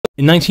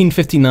In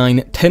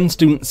 1959, 10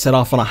 students set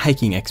off on a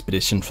hiking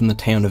expedition from the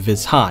town of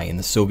Vizhai in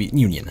the Soviet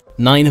Union.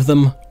 9 of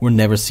them were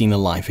never seen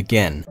alive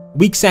again.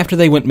 Weeks after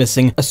they went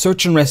missing, a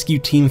search and rescue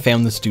team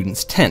found the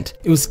students' tent.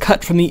 It was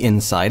cut from the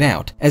inside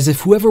out, as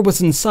if whoever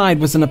was inside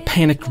was in a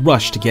panicked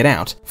rush to get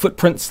out.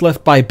 Footprints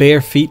left by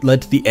bare feet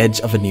led to the edge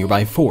of a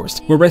nearby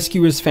forest, where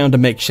rescuers found a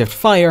makeshift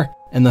fire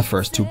and the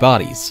first 2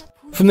 bodies.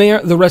 From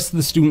there, the rest of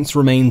the students'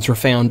 remains were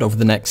found over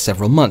the next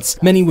several months,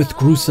 many with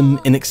gruesome,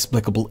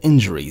 inexplicable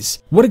injuries.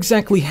 What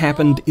exactly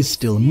happened is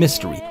still a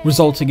mystery,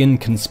 resulting in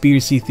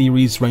conspiracy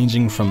theories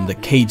ranging from the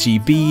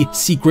KGB,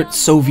 secret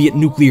Soviet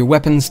nuclear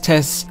weapons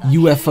tests,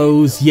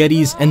 UFOs,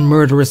 Yetis, and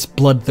murderous,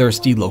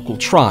 bloodthirsty local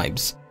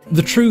tribes.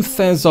 The truth,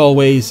 as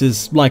always,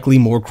 is likely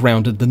more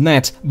grounded than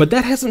that, but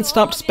that hasn't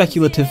stopped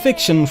speculative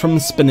fiction from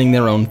spinning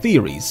their own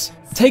theories.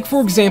 Take,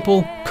 for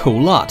example,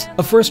 Kholat,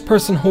 a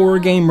first-person horror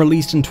game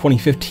released in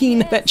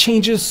 2015 that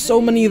changes so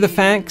many of the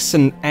facts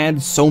and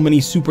adds so many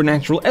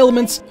supernatural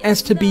elements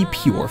as to be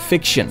pure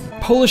fiction.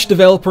 Polish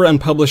developer and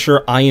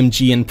publisher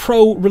IMGN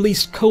Pro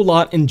released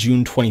Kholat in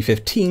June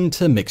 2015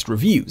 to mixed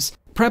reviews.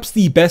 Perhaps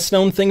the best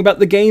known thing about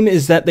the game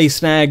is that they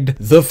snagged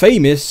the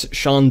famous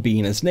Sean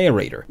Bean as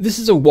narrator. This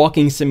is a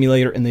walking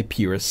simulator in the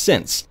purest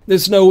sense.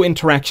 There's no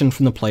interaction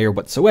from the player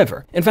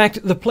whatsoever. In fact,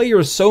 the player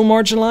is so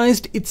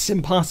marginalized, it's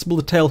impossible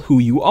to tell who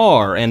you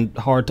are, and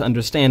hard to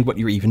understand what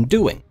you're even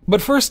doing.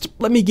 But first,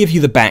 let me give you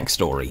the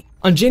backstory.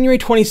 On January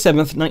 27,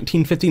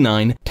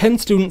 1959, 10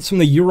 students from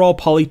the Ural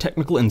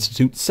Polytechnical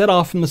Institute set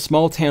off from the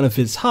small town of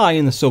Vizhai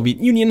in the Soviet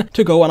Union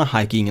to go on a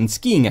hiking and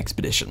skiing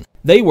expedition.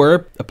 They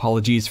were,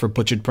 apologies for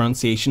butchered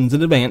pronunciations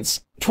in advance,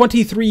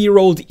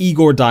 23-year-old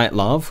Igor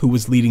Dyatlov, who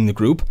was leading the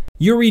group,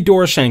 Yuri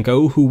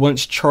Doroshenko, who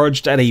once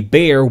charged at a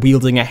bear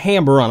wielding a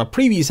hammer on a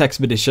previous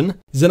expedition,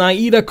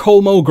 Zenaida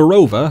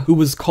Kolmogorova, who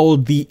was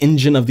called the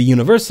engine of the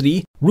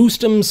university,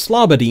 Rustem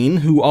Slobodin,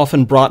 who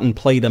often brought and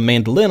played a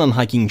mandolin on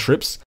hiking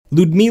trips,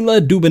 Ludmila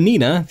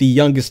Dubanina, the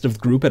youngest of the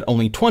group at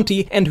only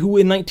 20, and who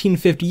in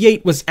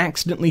 1958 was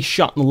accidentally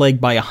shot in the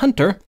leg by a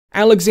hunter,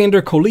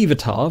 Alexander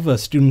Kolivatov, a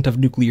student of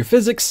nuclear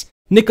physics,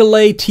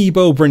 Nikolai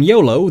Thibaut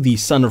Brignolo, the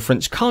son of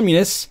French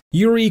communists,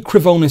 Yuri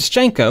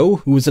Krivonischenko,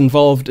 who was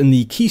involved in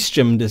the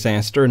Kystym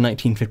disaster in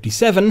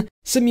 1957,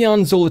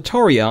 Semyon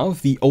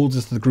Zolotaryov, the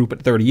oldest of the group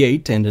at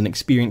 38 and an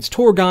experienced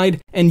tour guide,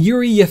 and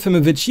Yuri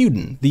Yefimovich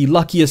Yudin, the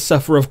luckiest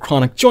sufferer of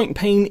chronic joint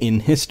pain in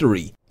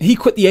history. He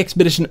quit the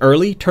expedition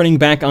early, turning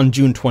back on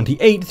June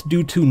 28th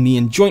due to knee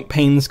and joint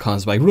pains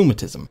caused by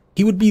rheumatism.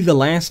 He would be the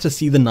last to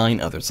see the 9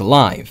 others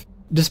alive.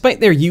 Despite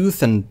their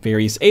youth and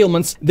various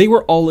ailments, they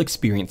were all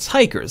experienced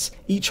hikers,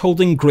 each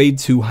holding Grade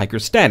 2 hiker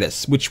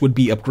status, which would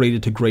be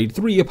upgraded to Grade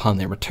 3 upon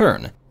their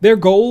return. Their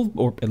goal,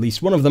 or at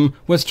least one of them,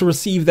 was to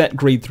receive that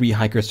Grade 3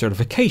 hiker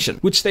certification,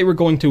 which they were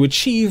going to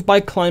achieve by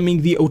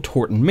climbing the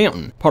Otorten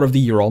Mountain, part of the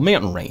Ural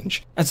Mountain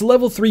range. As a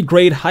level 3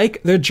 grade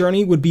hike, their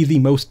journey would be the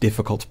most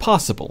difficult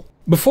possible.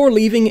 Before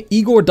leaving,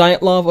 Igor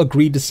Dyatlov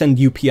agreed to send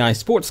UPI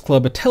Sports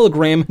Club a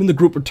telegram when the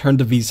group returned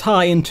to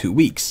Vizhai in 2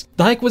 weeks.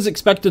 The hike was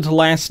expected to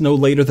last no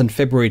later than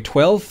February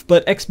 12th,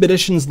 but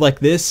expeditions like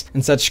this,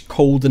 in such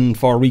cold and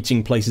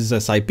far-reaching places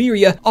as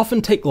Siberia,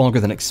 often take longer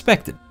than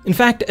expected. In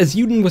fact, as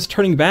Yudin was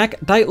turning back,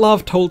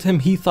 Dyatlov told him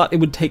he thought it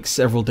would take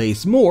several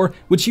days more,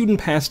 which Yudin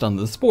passed on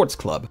to the sports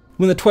club.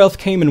 When the 12th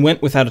came and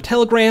went without a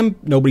telegram,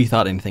 nobody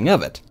thought anything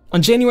of it.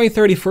 On January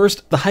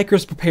 31st, the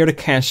hikers prepared a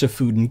cache of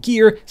food and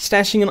gear,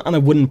 stashing it on a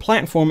wooden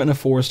platform in a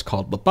forest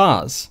called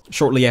Labaz.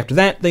 Shortly after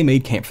that, they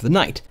made camp for the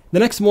night. The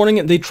next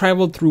morning, they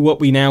traveled through what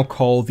we now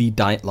call the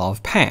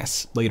Dyatlov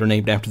Pass, later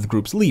named after the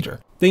group's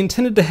leader. They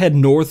intended to head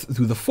north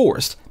through the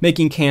forest,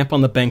 making camp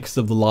on the banks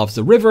of the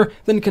Lavza River,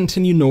 then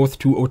continue north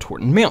to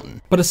Otorten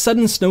Mountain. But a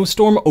sudden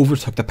snowstorm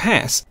overtook the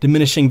pass,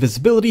 diminishing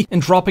visibility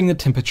and dropping the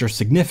temperature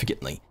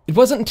significantly. It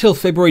wasn't until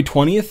February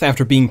 20th,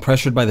 after being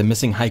pressured by the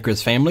missing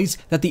hikers' families,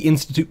 that the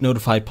Institute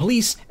notified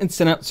police and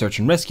sent out search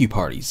and rescue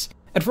parties.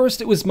 At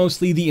first, it was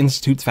mostly the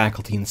Institute's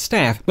faculty and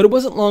staff, but it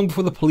wasn't long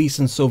before the police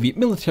and Soviet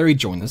military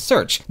joined the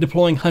search,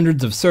 deploying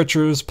hundreds of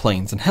searchers,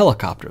 planes, and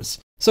helicopters.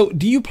 So,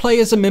 do you play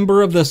as a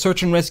member of the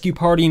search and rescue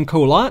party in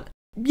Kholat?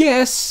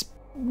 Yes.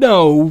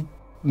 No.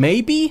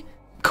 Maybe?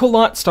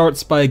 Kholat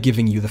starts by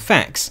giving you the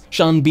facts,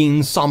 Sean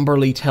Bean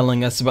somberly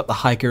telling us about the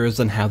hikers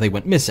and how they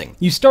went missing.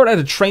 You start at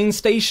a train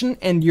station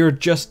and you're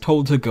just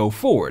told to go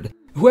forward.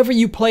 Whoever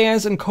you play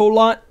as in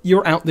Kholat,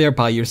 you're out there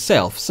by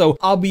yourself, so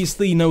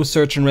obviously no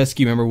search and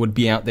rescue member would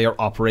be out there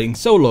operating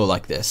solo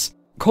like this.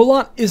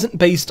 Kholat isn't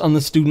based on the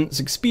student's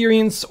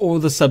experience or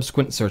the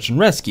subsequent search and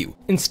rescue.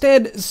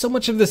 Instead, so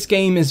much of this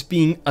game is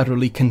being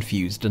utterly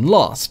confused and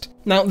lost.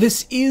 Now,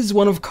 this is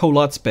one of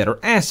Kholat's better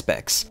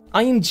aspects.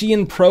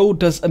 IMGN Pro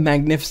does a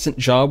magnificent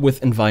job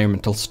with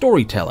environmental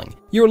storytelling.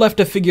 You're left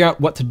to figure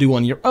out what to do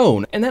on your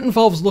own, and that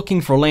involves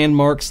looking for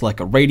landmarks like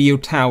a radio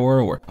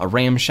tower or a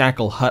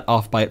ramshackle hut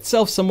off by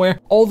itself somewhere,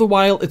 all the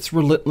while it's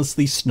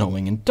relentlessly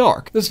snowing and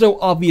dark. There's no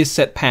obvious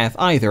set path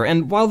either,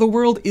 and while the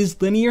world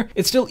is linear,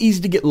 it's still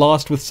easy to get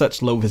lost with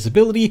such low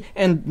visibility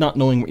and not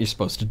knowing what you're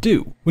supposed to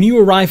do. When you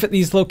arrive at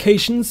these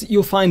locations,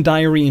 you'll find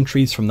diary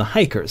entries from the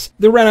hikers.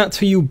 They're read out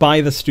to you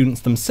by the students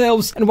students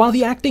themselves, and while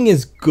the acting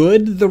is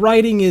good, the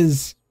writing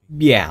is,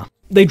 yeah.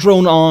 They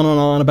drone on and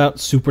on about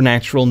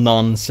supernatural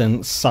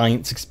nonsense,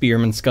 science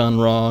experiments gone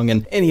wrong,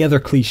 and any other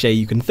cliche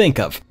you can think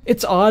of.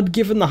 It's odd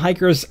given the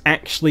hikers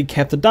actually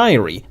kept a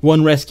diary.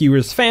 One rescuer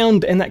is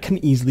found, and that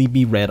can easily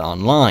be read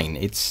online.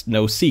 It's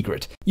no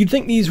secret. You'd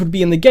think these would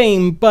be in the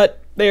game,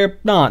 but they're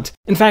not.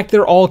 In fact,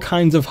 there are all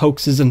kinds of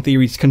hoaxes and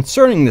theories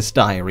concerning this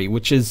diary,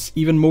 which is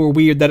even more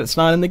weird that it's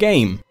not in the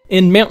game.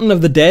 In Mountain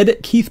of the Dead,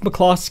 Keith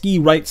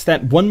McCloskey writes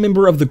that one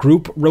member of the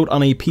group wrote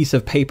on a piece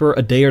of paper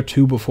a day or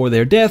two before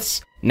their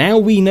deaths, "Now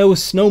we know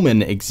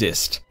snowmen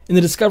exist." In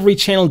the Discovery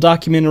Channel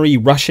documentary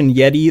Russian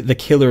Yeti, The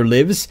Killer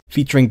Lives,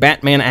 featuring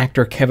Batman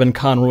actor Kevin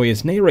Conroy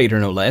as narrator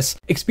no less,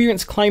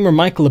 experienced climber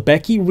Michael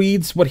Lebecki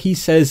reads what he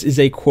says is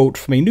a quote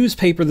from a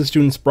newspaper the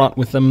students brought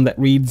with them that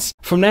reads,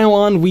 "From now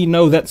on we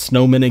know that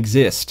snowmen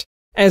exist."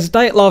 As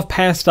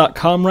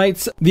DyatlovPass.com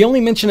writes, the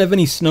only mention of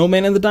any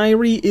snowman in the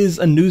diary is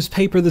a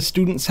newspaper the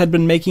students had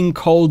been making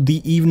called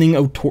The Evening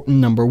of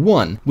Torton No.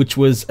 1, which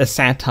was a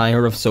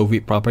satire of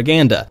Soviet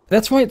propaganda.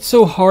 That's why it's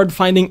so hard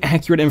finding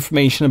accurate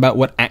information about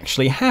what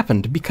actually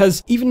happened,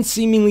 because even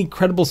seemingly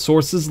credible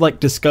sources like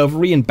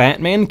Discovery and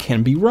Batman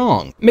can be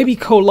wrong. Maybe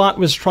Kholat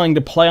was trying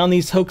to play on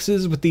these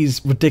hoaxes with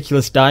these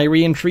ridiculous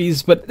diary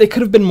entries, but they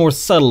could have been more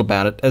subtle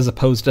about it, as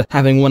opposed to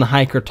having one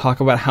hiker talk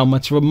about how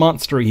much of a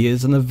monster he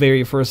is in the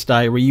very first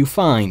diary you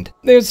find.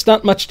 There's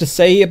not much to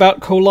say about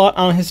Kholat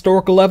on a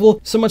historical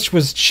level. So much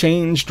was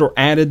changed or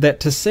added that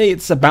to say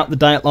it's about the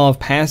Dyatlov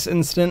Pass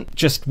incident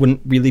just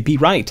wouldn't really be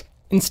right.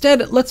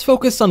 Instead, let's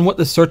focus on what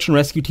the search and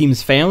rescue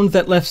teams found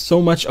that left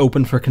so much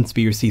open for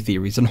conspiracy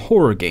theories and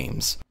horror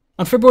games.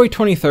 On February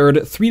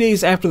 23rd, 3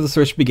 days after the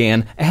search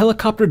began, a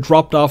helicopter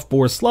dropped off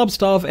Boris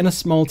Slobstov and a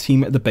small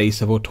team at the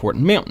base of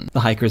Otorten Mountain,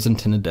 the hikers'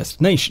 intended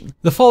destination.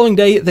 The following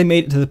day, they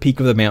made it to the peak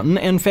of the mountain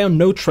and found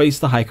no trace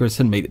the hikers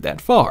had made it that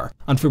far.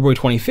 On February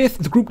 25th,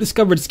 the group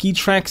discovered ski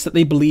tracks that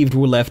they believed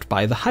were left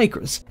by the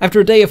hikers.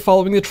 After a day of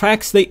following the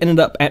tracks, they ended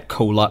up at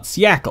Kholat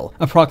Syakhl,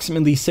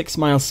 approximately 6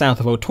 miles south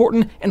of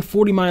Otorten and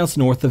 40 miles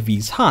north of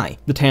Viz High,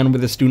 the town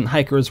where the student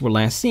hikers were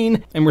last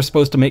seen and were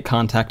supposed to make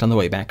contact on the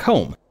way back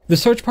home. The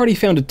search party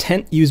found a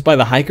tent used by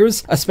the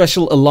hikers, a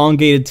special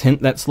elongated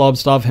tent that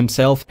Slobstov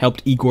himself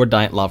helped Igor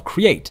Dyatlov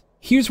create.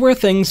 Here's where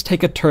things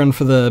take a turn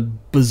for the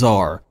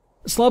bizarre.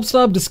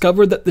 Slobstov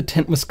discovered that the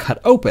tent was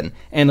cut open,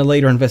 and a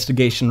later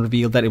investigation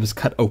revealed that it was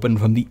cut open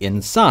from the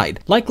inside,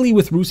 likely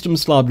with Rustem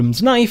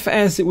Slobdom's knife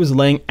as it was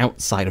laying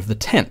outside of the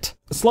tent.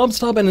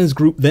 Slobstov and his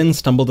group then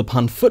stumbled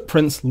upon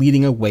footprints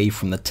leading away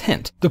from the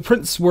tent. The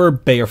prints were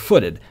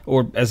barefooted,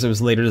 or as it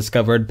was later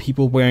discovered,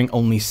 people wearing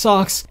only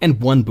socks and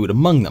one boot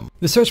among them.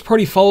 The search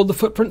party followed the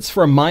footprints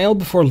for a mile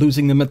before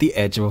losing them at the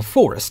edge of a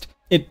forest.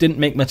 It didn't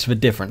make much of a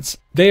difference.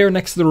 There,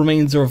 next to the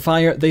remains of a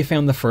fire, they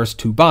found the first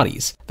two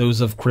bodies, those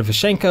of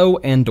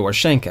Krivoshenko and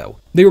Doroshenko.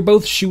 They were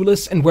both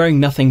shoeless and wearing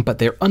nothing but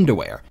their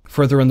underwear.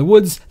 Further in the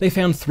woods, they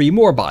found 3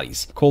 more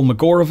bodies,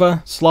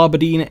 Kolmogorova,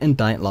 Slobodin, and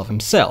Dyatlov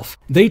himself.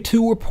 They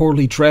too were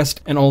poorly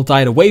dressed and all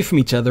died away from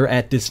each other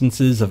at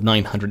distances of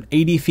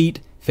 980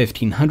 feet,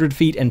 1500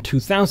 feet, and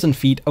 2000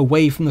 feet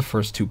away from the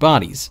first 2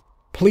 bodies.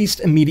 Police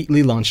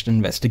immediately launched an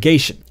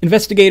investigation.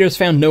 Investigators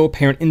found no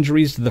apparent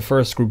injuries to the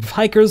first group of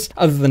hikers,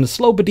 other than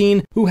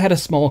Slobodin, who had a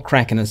small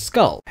crack in his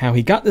skull. How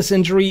he got this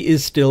injury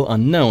is still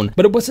unknown,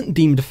 but it wasn't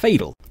deemed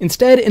fatal.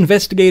 Instead,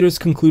 investigators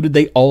concluded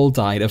they all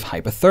died of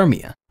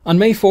hypothermia. On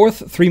May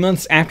 4th, 3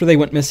 months after they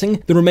went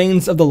missing, the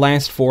remains of the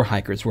last 4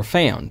 hikers were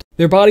found.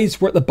 Their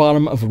bodies were at the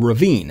bottom of a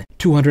ravine,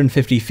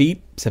 250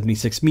 feet,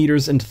 76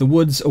 meters into the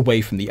woods away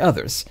from the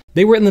others.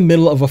 They were in the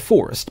middle of a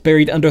forest,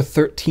 buried under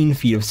 13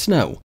 feet of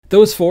snow.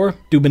 Those 4,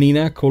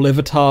 Dubinina,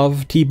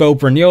 Kolevatov, Thibaut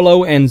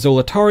Brignolo, and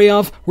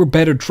Zolotaryov, were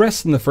better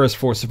dressed than the first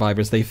 4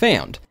 survivors they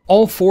found.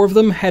 All 4 of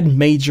them had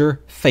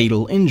major,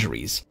 fatal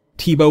injuries.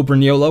 Thibaut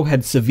Brignolo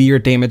had severe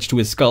damage to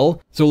his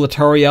skull,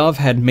 Zolotaryov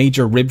had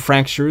major rib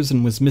fractures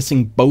and was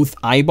missing both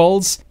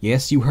eyeballs.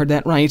 Yes, you heard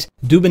that right.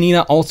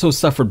 Dubinina also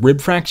suffered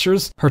rib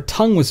fractures, her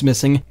tongue was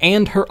missing,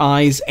 and her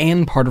eyes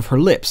and part of her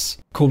lips.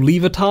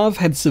 Kolevatov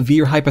had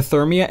severe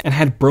hypothermia and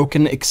had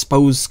broken,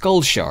 exposed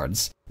skull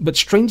shards. But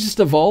strangest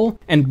of all,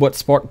 and what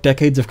sparked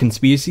decades of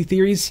conspiracy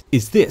theories,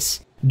 is this.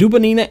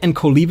 Dubinina and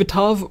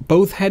Kolevatov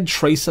both had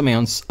trace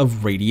amounts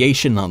of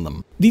radiation on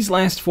them. These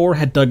last 4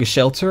 had dug a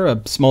shelter,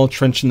 a small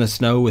trench in the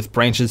snow with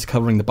branches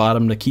covering the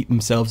bottom to keep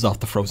themselves off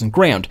the frozen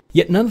ground,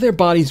 yet none of their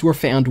bodies were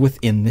found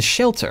within the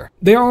shelter.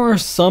 There are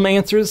some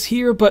answers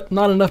here, but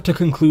not enough to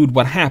conclude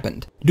what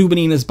happened.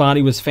 Dubinina's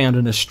body was found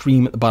in a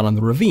stream at the bottom of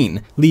the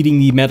ravine, leading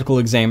the medical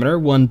examiner,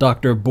 one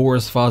Dr.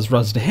 Boris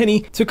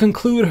Vozrozdeheny, to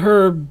conclude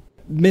her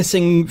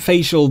missing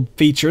facial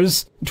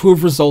features to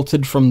have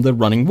resulted from the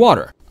running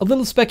water. A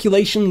little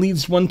speculation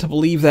leads one to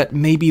believe that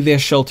maybe their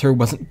shelter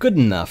wasn't good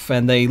enough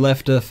and they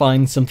left to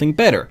find something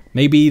better.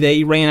 Maybe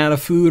they ran out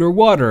of food or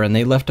water and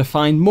they left to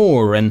find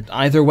more, and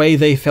either way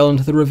they fell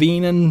into the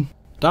ravine and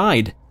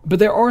died. But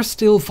there are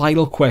still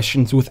vital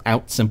questions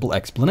without simple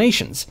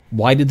explanations.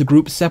 Why did the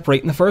group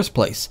separate in the first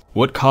place?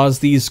 What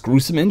caused these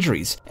gruesome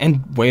injuries?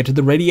 And where did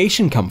the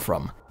radiation come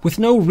from? With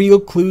no real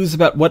clues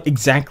about what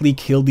exactly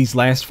killed these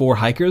last 4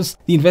 hikers,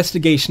 the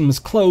investigation was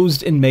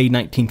closed in May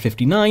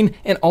 1959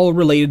 and all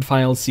related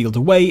files sealed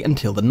away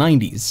until the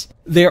 90s.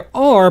 There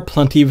are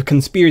plenty of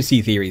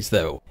conspiracy theories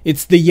though.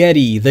 It's the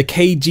Yeti, the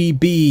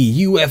KGB,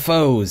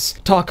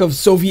 UFOs, talk of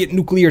Soviet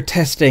nuclear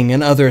testing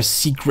and other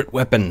secret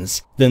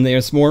weapons. Then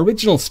there's more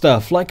original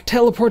stuff like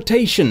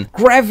teleportation,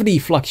 gravity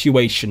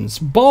fluctuations,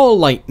 ball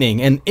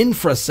lightning, and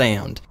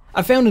infrasound.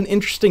 I found an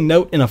interesting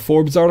note in a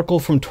Forbes article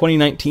from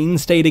 2019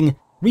 stating,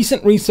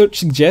 recent research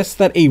suggests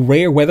that a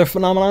rare weather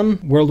phenomenon,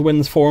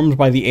 whirlwinds formed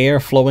by the air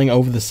flowing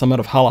over the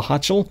summit of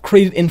Kholat,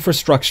 created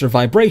infrastructure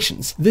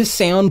vibrations. This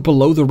sound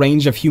below the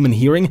range of human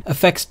hearing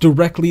affects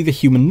directly the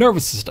human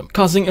nervous system,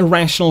 causing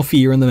irrational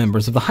fear in the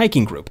members of the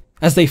hiking group.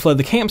 As they fled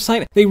the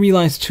campsite, they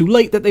realized too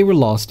late that they were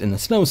lost in a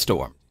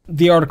snowstorm.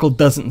 The article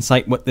doesn't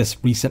cite what this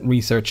recent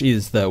research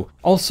is, though.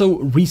 Also,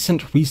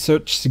 recent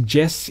research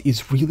suggests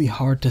is really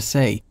hard to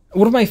say.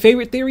 One of my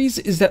favorite theories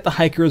is that the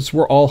hikers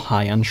were all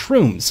high on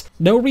shrooms.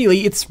 No,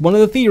 really, it's one of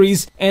the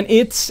theories, and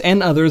it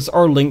and others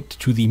are linked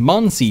to the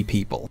Mansi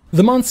people.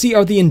 The Mansi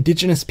are the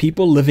indigenous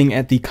people living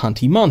at the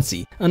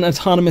Khanty-Mansi, an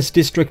autonomous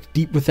district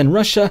deep within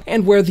Russia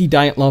and where the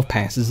Dyatlov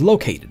Pass is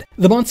located.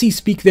 The Mansi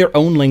speak their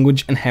own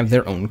language and have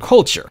their own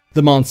culture.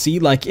 The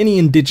Mansi, like any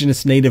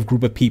indigenous native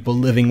group of people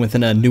living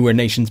within a newer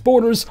nation's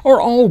borders,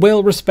 are all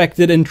well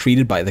respected and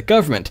treated by the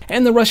government,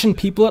 and the Russian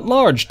people at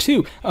large,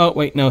 too. Oh,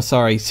 wait, no,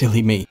 sorry,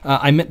 silly me.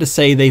 I meant to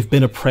say they've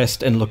been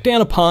oppressed and looked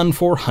down upon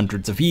for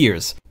hundreds of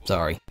years.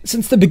 Sorry.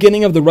 Since the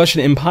beginning of the Russian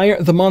Empire,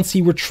 the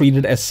Mansi were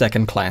treated as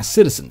second-class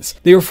citizens.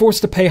 They were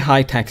forced to pay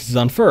high taxes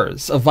on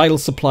furs, a vital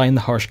supply in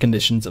the harsh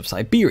conditions of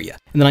Siberia.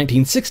 In the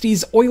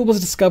 1960s, oil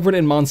was discovered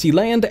in Mansi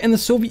land, and the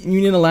Soviet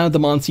Union allowed the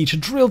Mansi to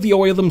drill the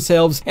oil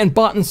themselves and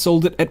bought and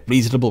sold it at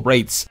reasonable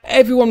rates.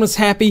 Everyone was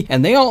happy,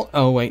 and they all—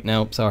 oh wait,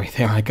 no, sorry,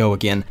 there I go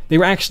again. They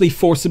were actually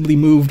forcibly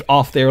moved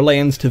off their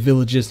lands to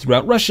villages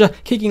throughout Russia,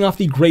 kicking off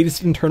the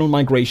greatest internal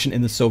migration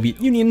in the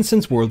Soviet Union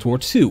since World War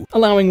II,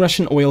 allowing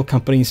Russian oil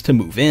companies to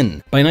move in.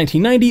 By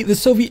 1990, the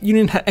Soviet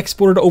Union had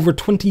exported over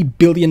 $20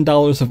 billion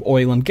of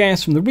oil and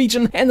gas from the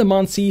region, and the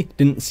Mansi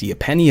didn't see a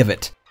penny of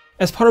it.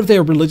 As part of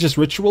their religious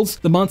rituals,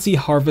 the Mansi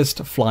harvest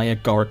fly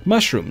agaric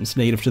mushrooms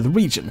native to the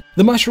region.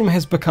 The mushroom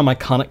has become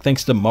iconic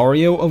thanks to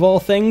Mario of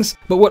all things,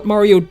 but what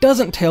Mario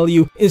doesn't tell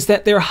you is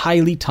that they're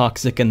highly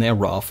toxic in their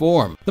raw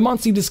form. The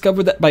Mansi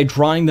discovered that by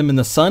drying them in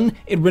the sun,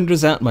 it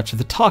renders out much of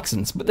the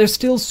toxins, but they're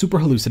still super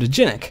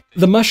hallucinogenic.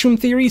 The mushroom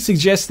theory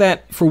suggests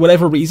that, for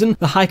whatever reason,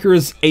 the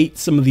hikers ate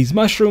some of these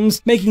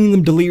mushrooms, making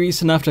them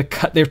delirious enough to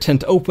cut their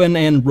tent open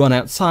and run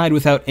outside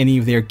without any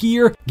of their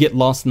gear, get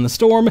lost in the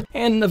storm,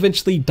 and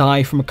eventually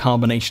die from a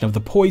combination of the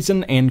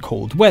poison and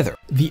cold weather.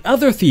 The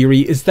other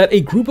theory is that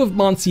a group of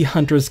Mansi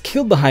hunters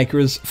killed the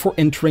hikers for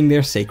entering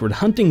their sacred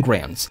hunting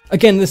grounds.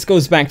 Again, this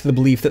goes back to the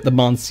belief that the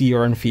Mansi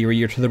are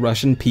inferior to the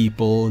Russian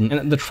people, and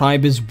that the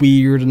tribe is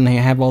weird and they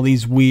have all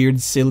these weird,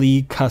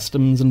 silly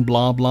customs and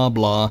blah blah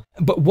blah.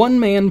 But one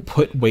man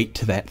put weight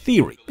to that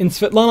theory. In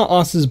Svetlana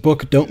Oss's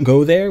book Don't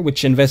Go There,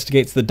 which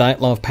investigates the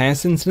Dyatlov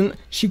Pass incident,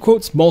 she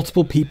quotes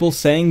multiple people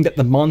saying that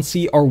the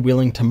Mansi are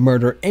willing to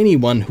murder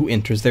anyone who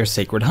enters their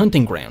sacred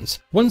hunting grounds.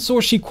 One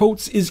source she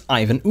quotes is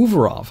Ivan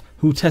Uvarov,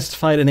 who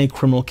testified in a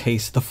criminal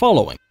case the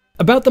following.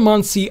 About the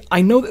Mansi,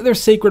 I know that their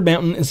sacred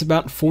mountain is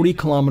about 40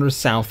 kilometers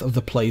south of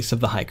the place of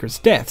the hikers'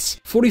 deaths.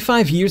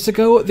 45 years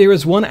ago, there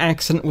was one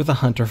accident with a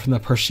hunter from the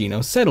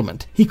Pershino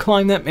settlement. He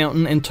climbed that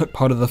mountain and took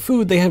part of the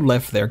food they had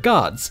left their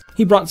gods.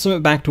 He brought some of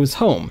it back to his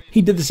home.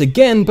 He did this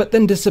again, but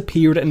then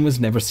disappeared and was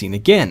never seen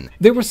again.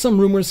 There were some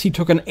rumors he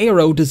took an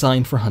arrow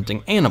designed for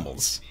hunting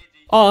animals.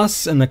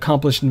 Oss, an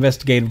accomplished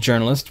investigative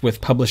journalist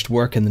with published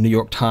work in the New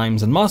York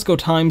Times and Moscow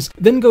Times,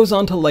 then goes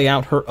on to lay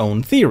out her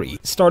own theory,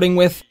 starting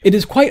with, "It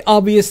is quite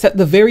obvious that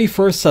the very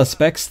first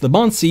suspects, the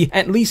Mansi,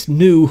 at least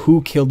knew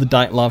who killed the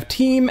Dyatlov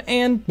team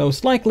and,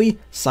 most likely,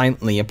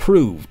 silently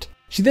approved."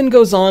 She then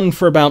goes on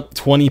for about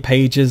 20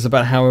 pages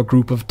about how a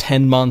group of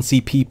 10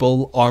 Mansi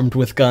people, armed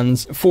with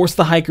guns, forced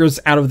the hikers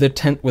out of their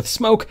tent with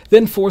smoke,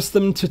 then forced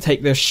them to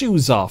take their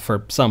shoes off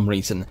for some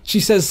reason. She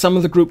says some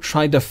of the group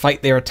tried to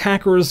fight their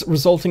attackers,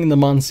 resulting in the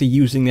Mansi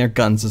using their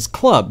guns as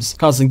clubs,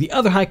 causing the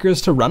other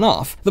hikers to run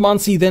off. The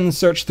Mansi then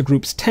searched the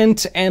group's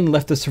tent and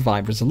left the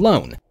survivors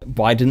alone.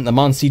 Why didn't the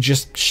Mansi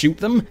just shoot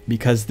them?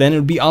 Because then it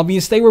would be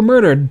obvious they were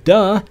murdered,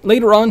 duh.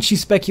 Later on, she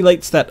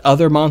speculates that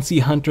other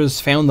Mansi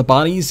hunters found the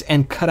bodies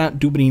and cut out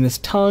Dubinina's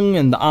tongue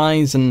and the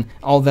eyes and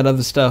all that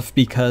other stuff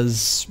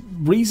because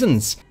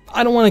reasons.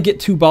 I don't want to get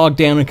too bogged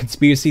down in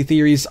conspiracy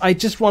theories, I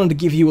just wanted to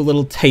give you a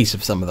little taste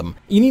of some of them.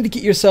 You need to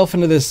get yourself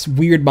into this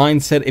weird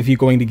mindset if you're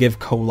going to give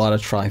Kholat a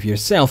try for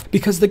yourself,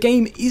 because the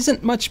game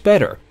isn't much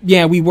better.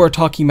 Yeah, we were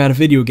talking about a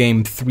video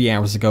game 3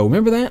 hours ago,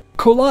 remember that?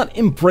 Kholat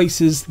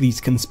embraces these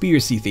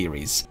conspiracy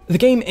theories. The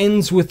game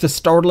ends with the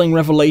startling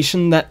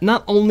revelation that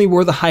not only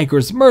were the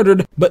hikers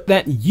murdered, but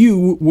that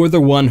you were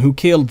the one who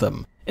killed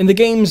them. In the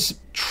game's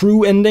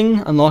true ending,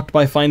 unlocked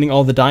by finding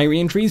all the diary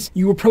entries,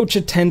 you approach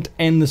a tent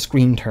and the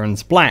screen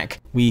turns black.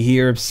 We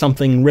hear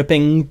something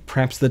ripping,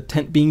 perhaps the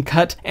tent being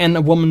cut, and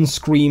a woman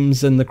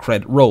screams and the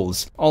credit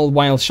rolls, all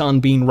while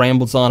Sean Bean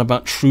rambles on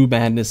about true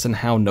madness and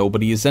how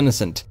nobody is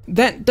innocent.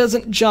 That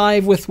doesn't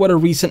jive with what a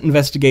recent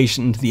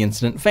investigation into the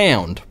incident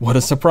found. What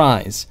a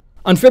surprise.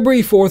 On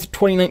February 4th,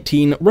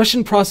 2019,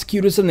 Russian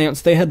prosecutors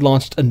announced they had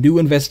launched a new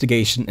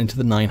investigation into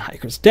the 9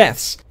 hikers'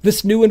 deaths.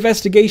 This new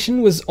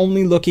investigation was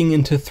only looking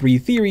into 3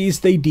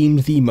 theories they deemed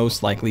the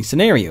most likely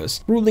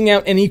scenarios, ruling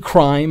out any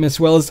crime as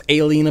well as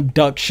alien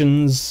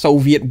abductions,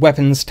 Soviet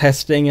weapons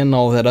testing, and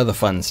all that other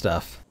fun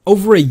stuff.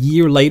 Over a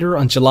year later,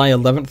 on July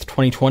 11th,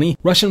 2020,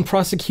 Russian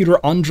prosecutor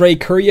Andrei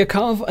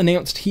Kuryakov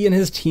announced he and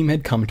his team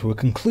had come to a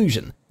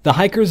conclusion. The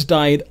hikers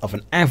died of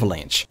an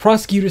avalanche.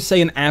 Prosecutors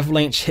say an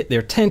avalanche hit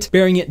their tent,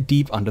 burying it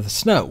deep under the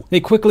snow. They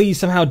quickly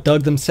somehow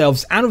dug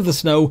themselves out of the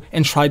snow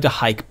and tried to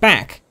hike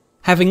back.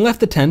 Having left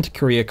the tent,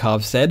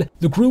 Kuryakov said,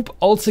 the group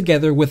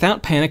altogether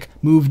without panic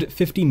moved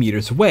 50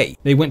 meters away.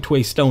 They went to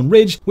a stone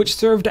ridge which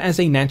served as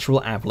a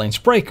natural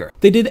avalanche breaker.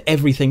 They did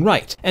everything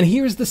right. And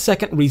here's the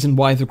second reason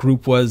why the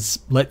group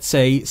was, let's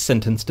say,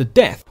 sentenced to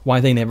death, why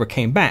they never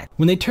came back.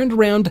 When they turned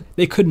around,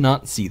 they could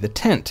not see the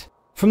tent.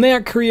 From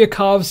there,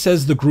 Kuryakov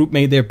says the group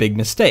made their big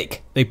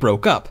mistake. They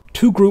broke up.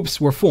 2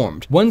 groups were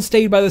formed. One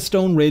stayed by the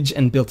stone ridge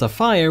and built a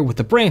fire with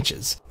the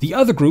branches. The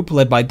other group,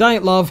 led by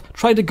Dyatlov,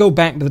 tried to go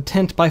back to the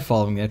tent by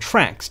following their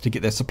tracks to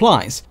get their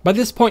supplies. By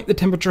this point, the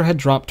temperature had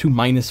dropped to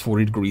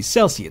 -40 degrees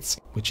Celsius,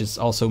 which is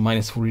also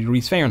 -40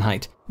 degrees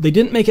Fahrenheit. They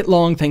didn't make it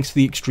long thanks to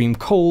the extreme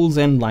colds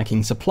and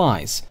lacking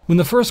supplies. When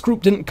the first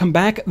group didn't come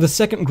back, the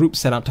second group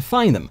set out to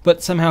find them,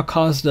 but somehow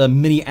caused a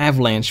mini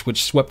avalanche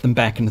which swept them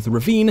back into the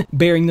ravine,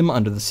 burying them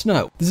under the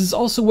snow. This is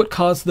also what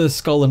caused the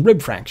skull and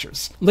rib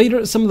fractures.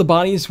 Later, some of the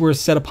bodies were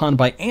set upon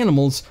by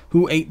animals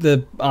who ate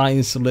the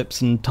eyes,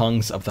 lips, and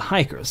tongues of the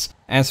hikers.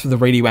 As for the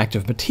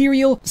radioactive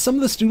material, some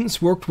of the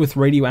students worked with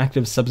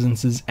radioactive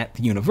substances at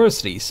the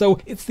university, so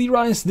it's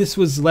theorized this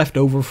was left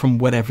over from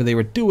whatever they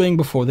were doing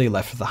before they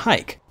left for the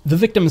hike. The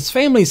victims'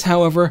 families,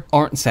 however,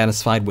 aren't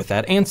satisfied with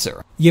that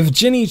answer.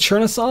 Yevgeny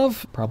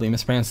Chernysov, probably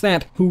mispronounced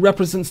that, who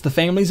represents the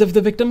families of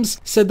the victims,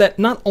 said that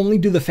not only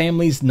do the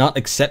families not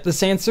accept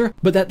this answer,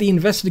 but that the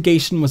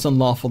investigation was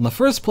unlawful in the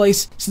first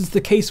place since the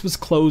case was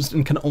closed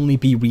and can only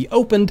be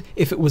reopened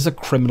if it was a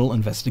criminal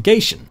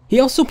investigation. He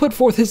also put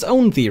forth his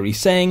own theory,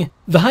 saying,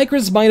 the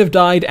hikers might have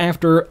died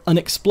after an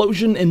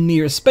explosion in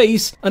near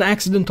space, an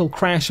accidental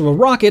crash of a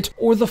rocket,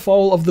 or the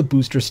fall of the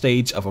booster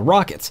stage of a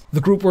rocket.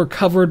 The group were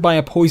covered by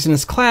a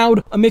poisonous cloud,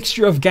 a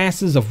mixture of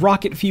gases of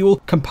rocket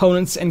fuel,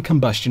 components, and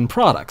combustion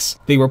products.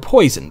 They were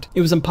poisoned.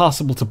 It was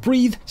impossible to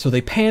breathe, so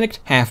they panicked,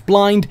 half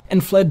blind,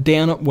 and fled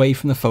down away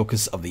from the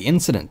focus of the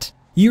incident.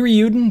 Yuri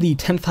Yudin, the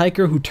 10th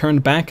hiker who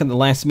turned back at the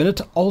last minute,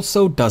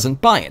 also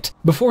doesn't buy it.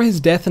 Before his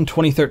death in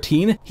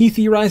 2013, he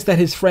theorized that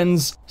his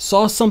friends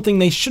saw something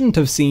they shouldn't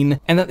have seen,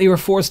 and that they were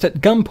forced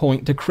at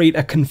gunpoint to create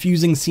a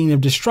confusing scene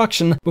of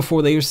destruction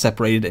before they were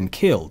separated and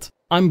killed.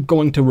 I'm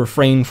going to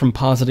refrain from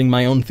positing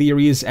my own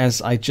theories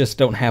as I just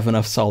don't have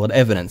enough solid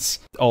evidence.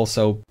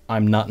 Also,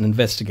 I'm not an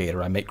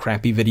investigator. I make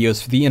crappy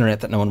videos for the internet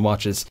that no one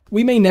watches.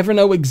 We may never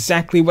know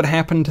exactly what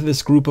happened to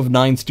this group of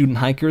 9 student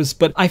hikers,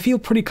 but I feel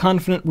pretty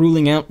confident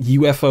ruling out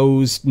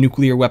UFOs,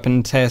 nuclear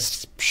weapon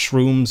tests,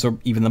 shrooms, or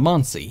even the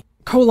Monsi.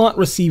 Kholat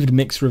received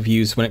mixed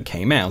reviews when it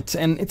came out,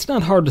 and it's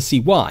not hard to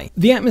see why.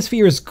 The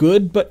atmosphere is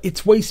good, but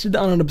it's wasted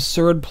on an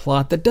absurd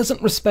plot that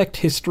doesn't respect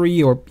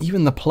history or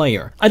even the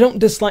player. I don't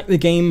dislike the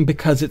game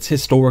because it's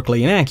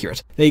historically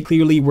inaccurate. They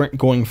clearly weren't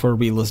going for a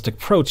realistic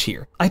approach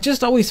here. I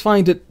just always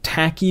find it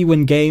tacky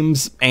when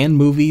games and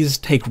movies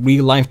take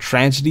real-life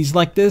tragedies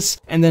like this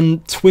and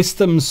then twist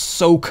them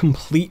so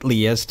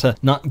completely as to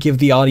not give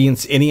the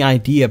audience any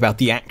idea about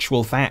the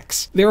actual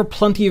facts. There are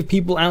plenty of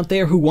people out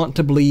there who want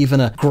to believe in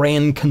a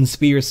grand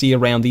conspiracy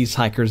around these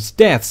hikers'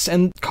 deaths,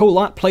 and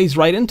Kholat plays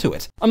right into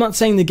it. I'm not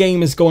saying the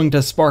game is going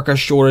to spark a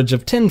shortage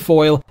of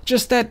tinfoil,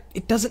 just that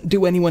it doesn't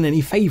do anyone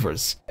any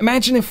favors.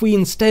 Imagine if we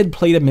instead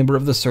played a member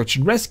of the search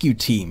and rescue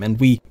team, and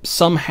we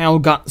somehow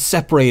got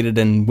separated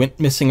and went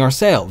missing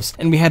ourselves,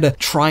 and we had to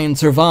try and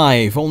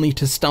survive, only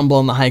to stumble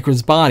on the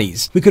hikers'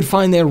 bodies. We could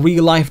find their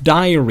real-life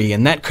diary,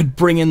 and that could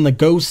bring in the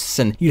ghosts,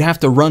 and you'd have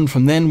to run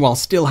from them while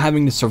still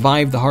having to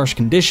survive the harsh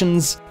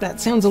conditions.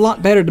 That sounds a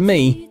lot better to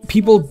me.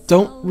 People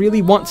don't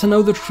really want to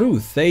know the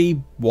truth.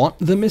 They want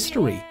the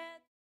mystery.